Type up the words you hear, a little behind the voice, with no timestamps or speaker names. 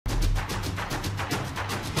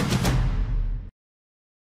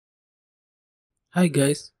Hi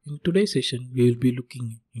guys, in today's session we will be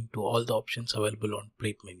looking into all the options available on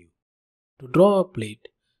plate menu. To draw a plate,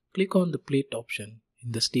 click on the plate option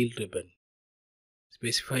in the steel ribbon.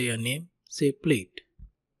 Specify a name, say plate.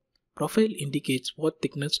 Profile indicates what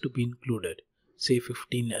thickness to be included, say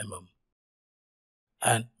 15 mm.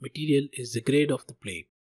 And material is the grade of the plate.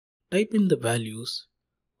 Type in the values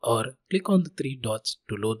or click on the three dots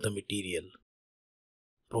to load the material.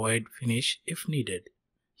 Provide finish if needed.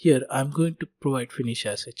 Here I am going to provide finish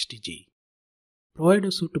as HTG. Provide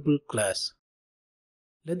a suitable class.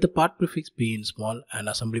 Let the part prefix be in small and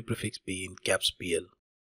assembly prefix be in caps PL.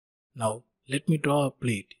 Now let me draw a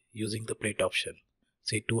plate using the plate option,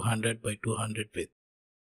 say 200 by 200 width.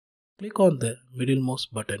 Click on the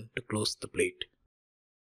middlemost button to close the plate.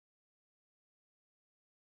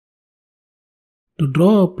 To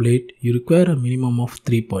draw a plate, you require a minimum of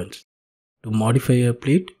 3 points. To modify a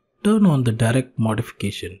plate, turn on the direct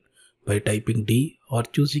modification by typing D or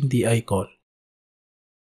choosing the icon.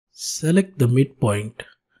 Select the midpoint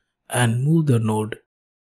and move the node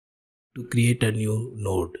to create a new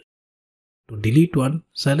node. To delete one,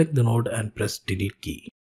 select the node and press delete key.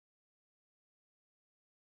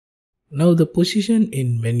 Now the position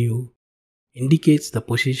in menu indicates the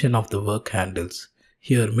position of the work handles.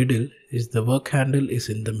 Here middle is the work handle is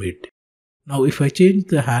in the mid. Now if I change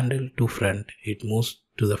the handle to front, it moves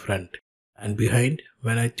to the front, and behind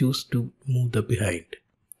when I choose to move the behind.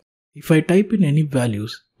 If I type in any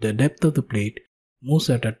values, the depth of the plate moves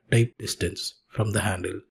at a type distance from the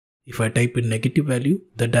handle. If I type in negative value,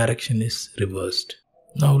 the direction is reversed.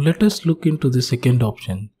 Now let us look into the second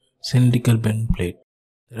option, cylindrical bend plate.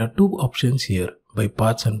 There are two options here, by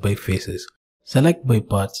parts and by faces. Select by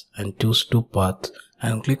parts and choose two parts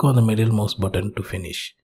and click on the middlemost button to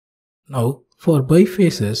finish. Now for by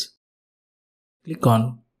faces, click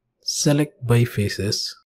on select by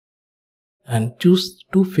faces and choose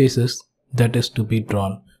two faces that is to be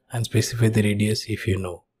drawn and specify the radius if you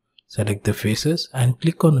know. Select the faces and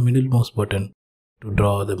click on the middlemost button to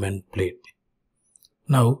draw the bend plate.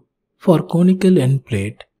 Now for conical end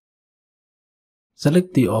plate,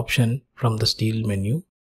 select the option from the steel menu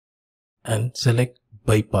and select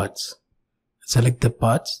by parts. Select the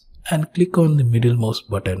parts and click on the middlemost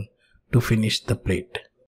button to finish the plate.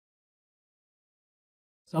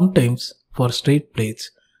 Sometimes for straight plates,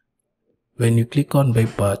 when you click on by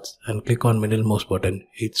parts and click on middlemost button,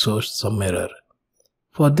 it shows some error.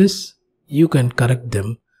 For this, you can correct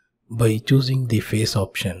them by choosing the face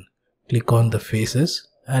option. Click on the faces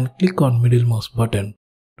and click on middlemost button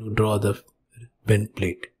to draw the bend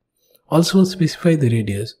plate. Also specify the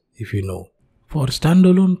radius if you know. For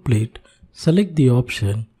standalone plate, select the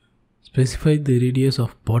option, specify the radius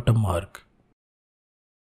of bottom arc.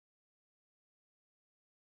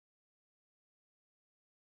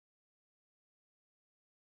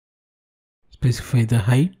 Specify the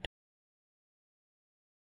height.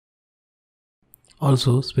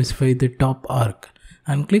 Also specify the top arc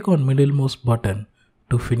and click on middlemost button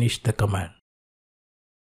to finish the command.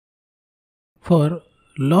 For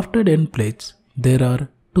lofted end plates, there are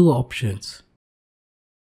two options.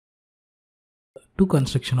 Two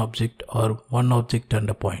construction object or one object and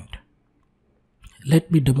a point.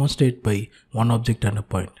 Let me demonstrate by one object and a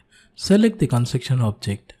point. Select the construction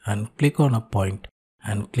object and click on a point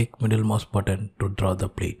and click middlemost button to draw the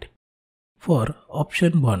plate. For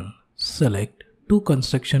option 1, select two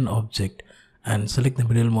construction object and select the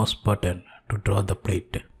middlemost button to draw the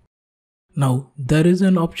plate. Now there is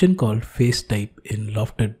an option called face type in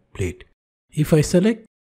lofted plate. If I select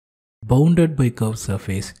bounded by curved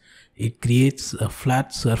surface, it creates a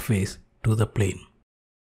flat surface to the plane.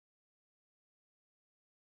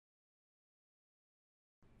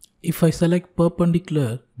 If I select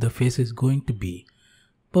perpendicular, the face is going to be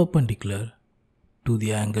perpendicular to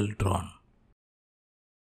the angle drawn.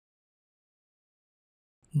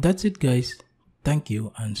 That's it guys. Thank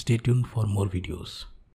you and stay tuned for more videos.